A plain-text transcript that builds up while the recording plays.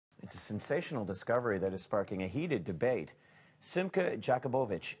It's a sensational discovery that is sparking a heated debate. Simcha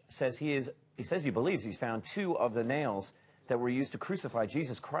Jakubowicz says he believes he's found two of the nails that were used to crucify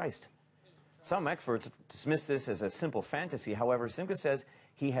Jesus Christ. Some experts dismiss this as a simple fantasy. However, Simcha says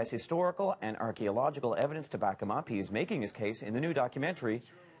he has historical and archaeological evidence to back him up. He is making his case in the new documentary,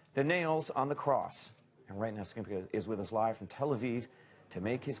 The Nails on the Cross. And right now, Simcha is with us live from Tel Aviv to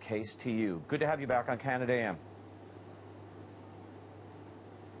make his case to you. Good to have you back on Canada AM.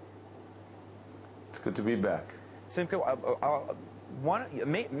 It's good to be back. Simcha,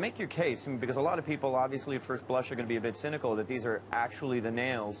 make your case, because a lot of people, obviously, at first blush, are going to be a bit cynical that these are actually the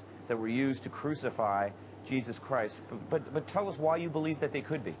nails that were used to crucify Jesus Christ. But tell us why you believe that they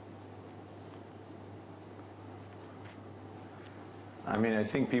could be. I mean, I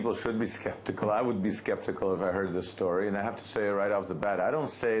think people should be skeptical. I would be skeptical if I heard this story. And I have to say right off the bat, I don't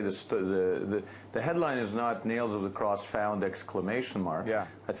say the headline is not "Nails of the Cross Found!" exclamation mark. Yeah.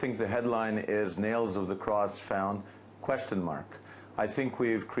 I think the headline is "Nails of the Cross Found?" question mark. I think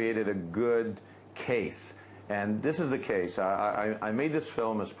we've created a good case. And this is the case. I made this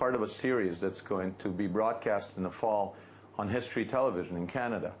film as part of a series that's going to be broadcast in the fall on History Television in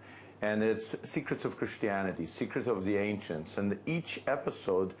Canada. And it's Secrets of Christianity, Secrets of the Ancients. And each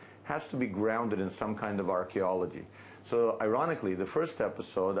episode has to be grounded in some kind of archaeology. So ironically, the first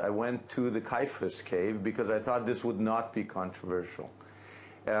episode, I went to the Caiaphas cave because I thought this would not be controversial.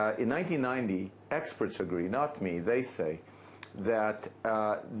 In 1990, experts agree, not me, they say, that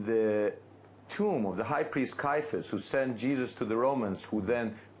the tomb of the high priest Caiaphas, who sent Jesus to the Romans, who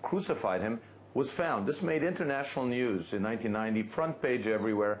then crucified him, was found. This made international news in 1990, front page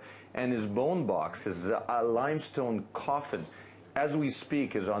everywhere, and his bone box, his limestone coffin, as we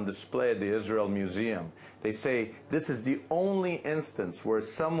speak, is on display at the Israel Museum. They say this is the only instance where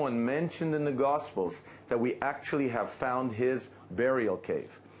someone mentioned in the Gospels that we actually have found his burial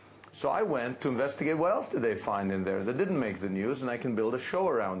cave. So I went to investigate what else did they find in there that didn't make the news, and I can build a show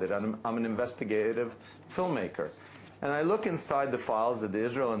around it. I'm an investigative filmmaker. And I look inside the files of the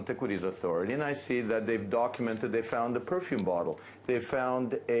Israel Antiquities Authority, and I see that they've documented they found a perfume bottle. They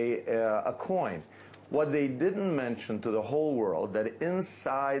found a coin. What they didn't mention to the whole world, that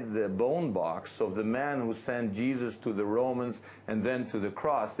inside the bone box of the man who sent Jesus to the Romans and then to the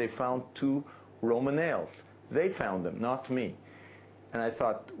cross, they found two Roman nails. They found them, not me. And I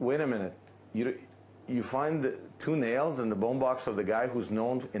thought, wait a minute, you find the two nails in the bone box of the guy who's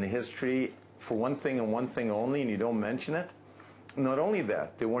known in history for one thing and one thing only, and you don't mention it? Not only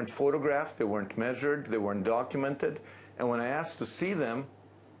that, they weren't photographed, they weren't measured, they weren't documented, and when I asked to see them,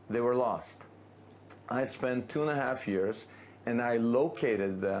 they were lost. I spent 2.5 years, and I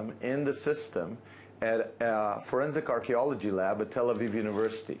located them in the system at a forensic archaeology lab at Tel Aviv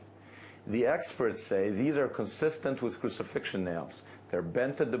University. The experts say these are consistent with crucifixion nails. They're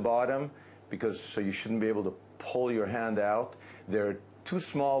bent at the bottom, so you shouldn't be able to pull your hand out. They're too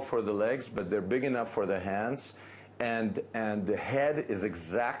small for the legs, but they're big enough for the hands. And the head is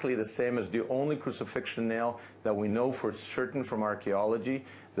exactly the same as the only crucifixion nail that we know for certain from archaeology.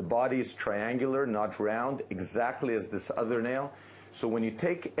 The body is triangular, not round, exactly as this other nail. So when you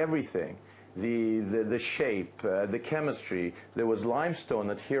take everything, the shape, the chemistry, there was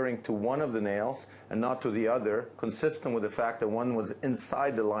limestone adhering to one of the nails and not to the other, consistent with the fact that one was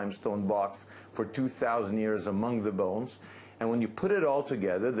inside the limestone box for 2,000 years among the bones. And when you put it all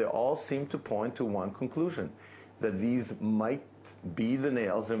together, they all seem to point to one conclusion, that these might be the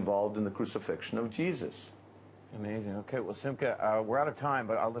nails involved in the crucifixion of Jesus. Amazing. Okay, well, Simcha, we're out of time,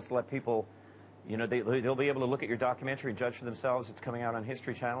 but I'll just let people, they'll be able to look at your documentary and judge for themselves. It's coming out on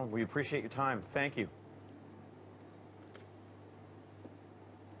History Channel. We appreciate your time. Thank you.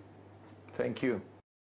 Thank you.